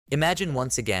Imagine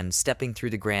once again stepping through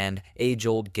the grand,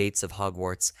 age-old gates of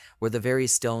Hogwarts, where the very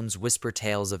stones whisper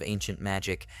tales of ancient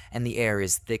magic and the air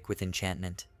is thick with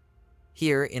enchantment.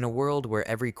 Here, in a world where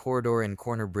every corridor and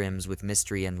corner brims with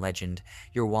mystery and legend,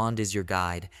 your wand is your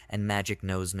guide, and magic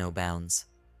knows no bounds.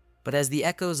 But as the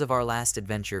echoes of our last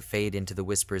adventure fade into the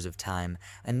whispers of time,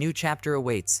 a new chapter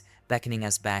awaits, beckoning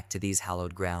us back to these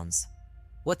hallowed grounds.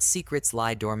 What secrets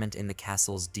lie dormant in the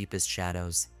castle's deepest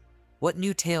shadows? What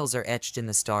new tales are etched in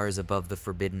the stars above the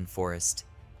forbidden forest?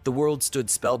 The world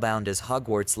stood spellbound as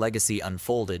Hogwarts Legacy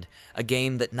unfolded, a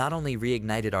game that not only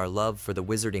reignited our love for the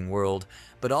wizarding world,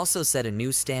 but also set a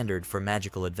new standard for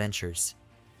magical adventures.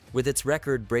 With its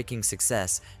record-breaking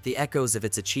success, the echoes of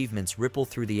its achievements ripple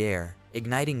through the air,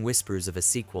 igniting whispers of a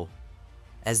sequel.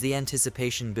 As the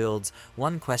anticipation builds,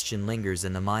 one question lingers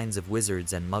in the minds of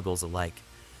wizards and muggles alike.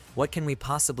 What can we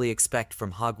possibly expect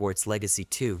from Hogwarts Legacy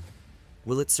 2?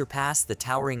 Will it surpass the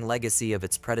towering legacy of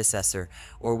its predecessor,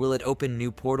 or will it open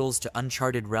new portals to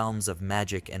uncharted realms of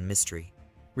magic and mystery?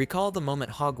 Recall the moment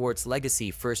Hogwarts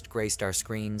Legacy first graced our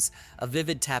screens, a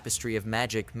vivid tapestry of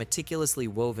magic meticulously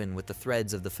woven with the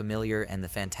threads of the familiar and the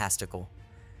fantastical.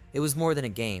 It was more than a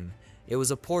game. It was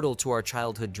a portal to our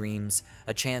childhood dreams,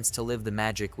 a chance to live the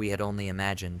magic we had only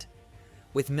imagined.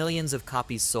 With millions of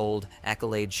copies sold,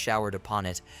 accolades showered upon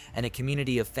it, and a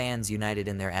community of fans united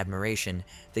in their admiration,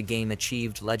 the game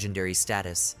achieved legendary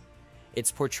status. Its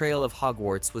portrayal of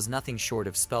Hogwarts was nothing short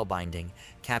of spellbinding,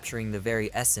 capturing the very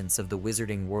essence of the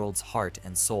wizarding world's heart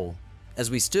and soul.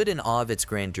 As we stood in awe of its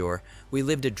grandeur, we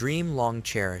lived a dream long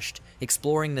cherished,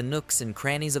 exploring the nooks and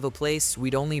crannies of a place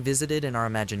we'd only visited in our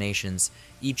imaginations,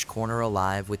 each corner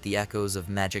alive with the echoes of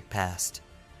magic past.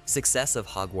 Success of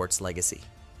Hogwarts Legacy.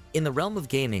 In the realm of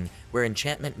gaming, where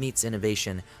enchantment meets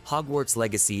innovation, Hogwarts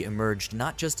Legacy emerged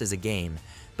not just as a game,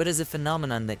 but as a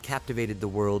phenomenon that captivated the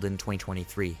world in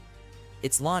 2023.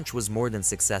 Its launch was more than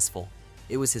successful.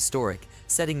 It was historic,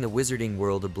 setting the wizarding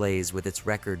world ablaze with its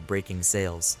record-breaking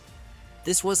sales.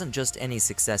 This wasn't just any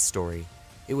success story.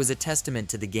 It was a testament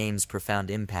to the game's profound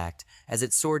impact, as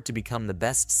it soared to become the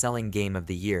best-selling game of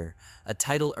the year, a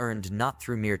title earned not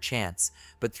through mere chance,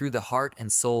 but through the heart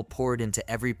and soul poured into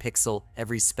every pixel,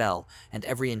 every spell, and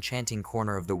every enchanting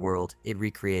corner of the world it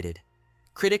recreated.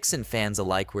 Critics and fans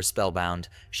alike were spellbound,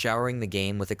 showering the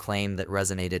game with acclaim that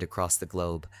resonated across the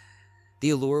globe. The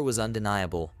allure was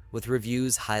undeniable, with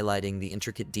reviews highlighting the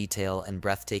intricate detail and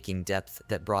breathtaking depth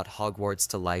that brought Hogwarts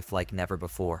to life like never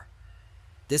before.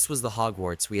 This was the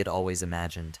Hogwarts we had always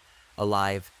imagined,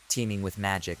 alive, teeming with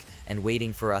magic, and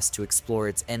waiting for us to explore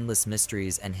its endless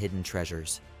mysteries and hidden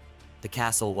treasures. The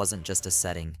castle wasn't just a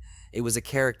setting, it was a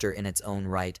character in its own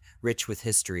right, rich with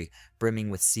history, brimming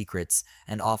with secrets,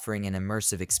 and offering an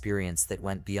immersive experience that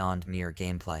went beyond mere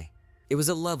gameplay. It was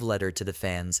a love letter to the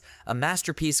fans, a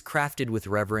masterpiece crafted with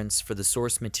reverence for the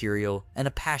source material and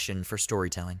a passion for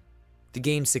storytelling. The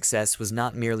game's success was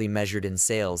not merely measured in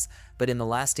sales, but in the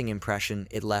lasting impression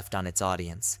it left on its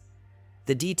audience.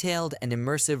 The detailed and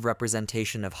immersive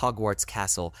representation of Hogwarts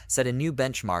Castle set a new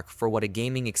benchmark for what a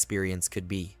gaming experience could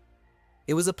be.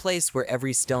 It was a place where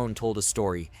every stone told a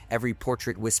story, every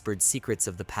portrait whispered secrets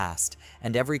of the past,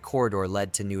 and every corridor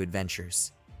led to new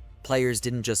adventures. Players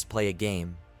didn't just play a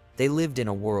game. They lived in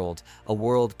a world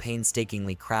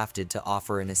painstakingly crafted to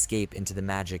offer an escape into the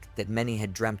magic that many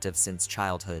had dreamt of since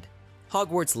childhood.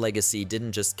 Hogwarts Legacy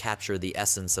didn't just capture the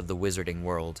essence of the wizarding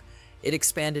world, it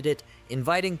expanded it,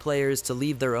 inviting players to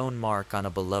leave their own mark on a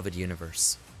beloved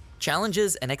universe.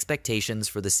 Challenges and expectations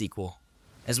for the sequel.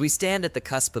 As we stand at the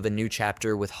cusp of a new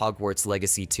chapter with Hogwarts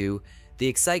Legacy 2, the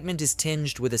excitement is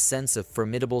tinged with a sense of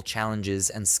formidable challenges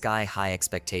and sky-high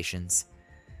expectations.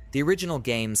 The original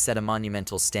game set a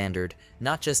monumental standard,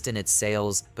 not just in its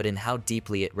sales, but in how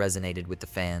deeply it resonated with the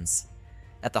fans.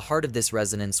 At the heart of this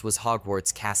resonance was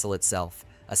Hogwarts Castle itself,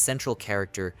 a central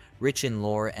character, rich in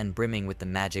lore and brimming with the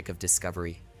magic of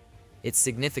discovery. Its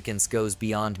significance goes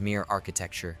beyond mere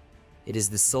architecture. It is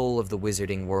the soul of the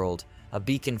wizarding world, a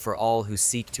beacon for all who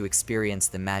seek to experience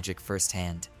the magic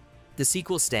firsthand. The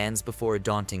sequel stands before a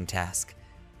daunting task.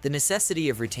 The necessity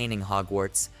of retaining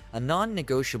Hogwarts, a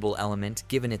non-negotiable element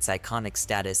given its iconic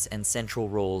status and central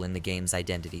role in the game's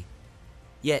identity.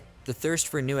 Yet, the thirst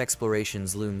for new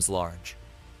explorations looms large.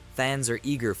 Fans are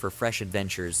eager for fresh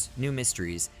adventures, new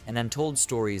mysteries, and untold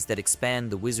stories that expand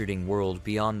the wizarding world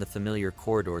beyond the familiar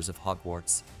corridors of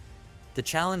Hogwarts. The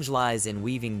challenge lies in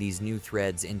weaving these new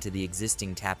threads into the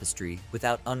existing tapestry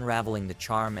without unraveling the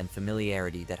charm and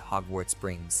familiarity that Hogwarts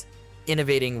brings.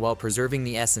 Innovating while preserving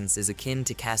the essence is akin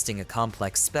to casting a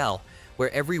complex spell,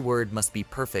 where every word must be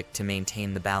perfect to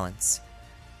maintain the balance.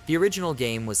 The original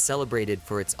game was celebrated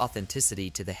for its authenticity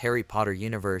to the Harry Potter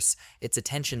universe, its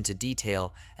attention to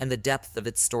detail, and the depth of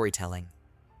its storytelling.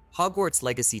 Hogwarts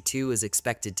Legacy 2 is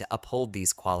expected to uphold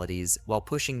these qualities while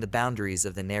pushing the boundaries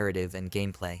of the narrative and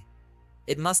gameplay.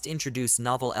 It must introduce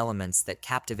novel elements that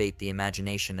captivate the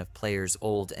imagination of players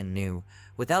old and new,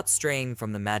 without straying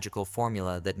from the magical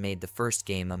formula that made the first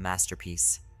game a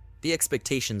masterpiece. The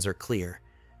expectations are clear: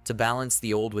 to balance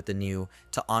the old with the new,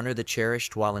 to honor the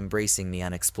cherished while embracing the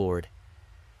unexplored.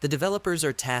 The developers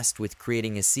are tasked with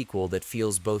creating a sequel that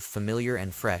feels both familiar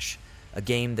and fresh, a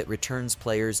game that returns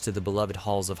players to the beloved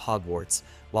halls of Hogwarts,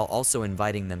 while also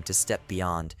inviting them to step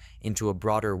beyond, into a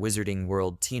broader wizarding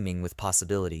world teeming with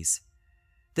possibilities.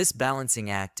 This balancing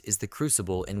act is the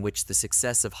crucible in which the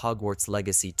success of Hogwarts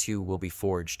Legacy 2 will be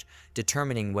forged,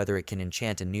 determining whether it can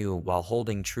enchant anew while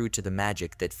holding true to the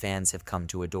magic that fans have come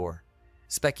to adore.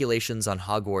 Speculations on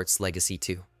Hogwarts Legacy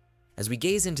 2. As we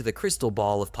gaze into the crystal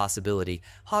ball of possibility,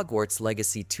 Hogwarts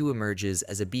Legacy 2 emerges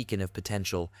as a beacon of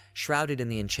potential, shrouded in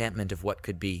the enchantment of what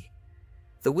could be.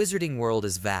 The wizarding world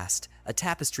is vast, a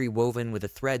tapestry woven with the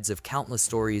threads of countless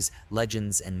stories,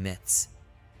 legends, and myths.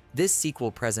 This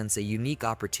sequel presents a unique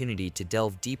opportunity to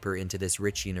delve deeper into this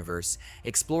rich universe,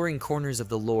 exploring corners of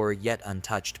the lore yet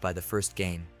untouched by the first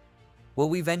game. Will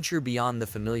we venture beyond the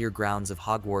familiar grounds of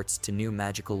Hogwarts to new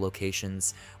magical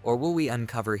locations, or will we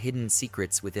uncover hidden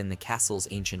secrets within the castle's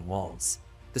ancient walls?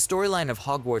 The storyline of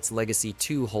Hogwarts Legacy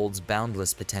 2 holds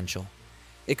boundless potential.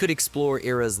 It could explore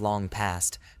eras long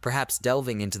past, perhaps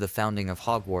delving into the founding of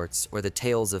Hogwarts or the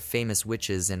tales of famous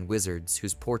witches and wizards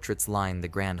whose portraits line the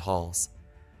grand halls.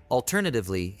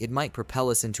 Alternatively, it might propel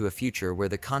us into a future where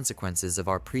the consequences of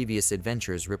our previous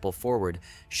adventures ripple forward,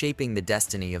 shaping the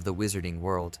destiny of the wizarding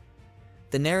world.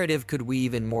 The narrative could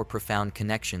weave in more profound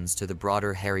connections to the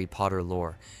broader Harry Potter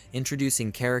lore,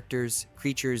 introducing characters,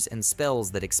 creatures, and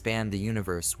spells that expand the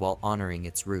universe while honoring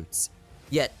its roots.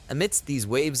 Yet, amidst these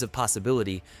waves of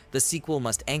possibility, the sequel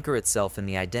must anchor itself in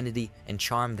the identity and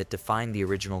charm that defined the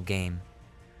original game.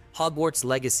 Hogwarts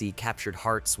Legacy captured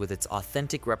hearts with its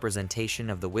authentic representation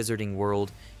of the wizarding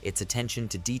world, its attention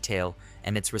to detail,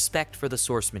 and its respect for the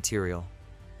source material.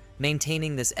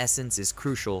 Maintaining this essence is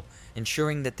crucial,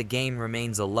 ensuring that the game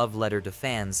remains a love letter to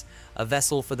fans, a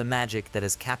vessel for the magic that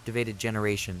has captivated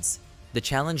generations. The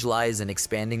challenge lies in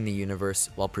expanding the universe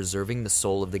while preserving the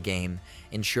soul of the game,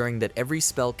 ensuring that every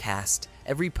spell cast,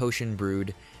 every potion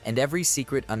brewed, and every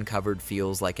secret uncovered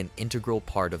feels like an integral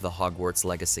part of the Hogwarts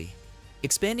Legacy.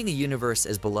 Expanding a universe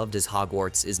as beloved as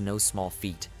Hogwarts is no small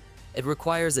feat. It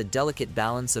requires a delicate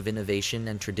balance of innovation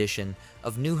and tradition,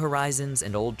 of new horizons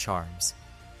and old charms.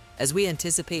 As we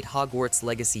anticipate Hogwarts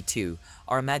Legacy 2,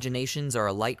 our imaginations are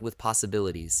alight with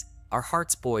possibilities, our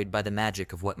hearts buoyed by the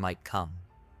magic of what might come.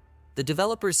 The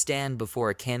developers stand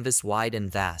before a canvas wide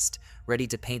and vast, ready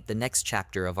to paint the next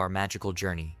chapter of our magical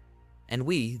journey. And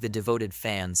we, the devoted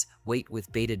fans, wait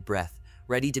with bated breath,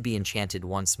 ready to be enchanted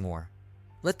once more.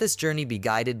 Let this journey be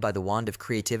guided by the wand of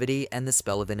creativity and the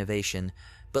spell of innovation,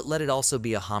 but let it also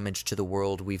be a homage to the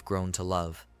world we've grown to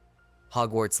love.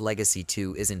 Hogwarts Legacy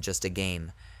 2 isn't just a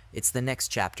game, it's the next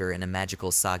chapter in a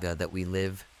magical saga that we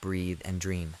live, breathe, and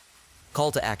dream. Call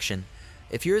to action.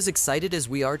 If you're as excited as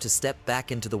we are to step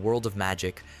back into the world of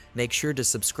magic, make sure to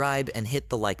subscribe and hit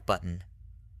the like button.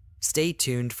 Stay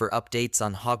tuned for updates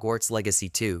on Hogwarts Legacy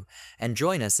 2, and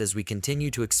join us as we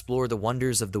continue to explore the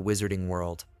wonders of the wizarding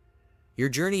world. Your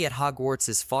journey at Hogwarts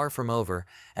is far from over,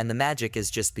 and the magic is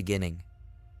just beginning.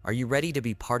 Are you ready to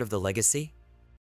be part of the legacy?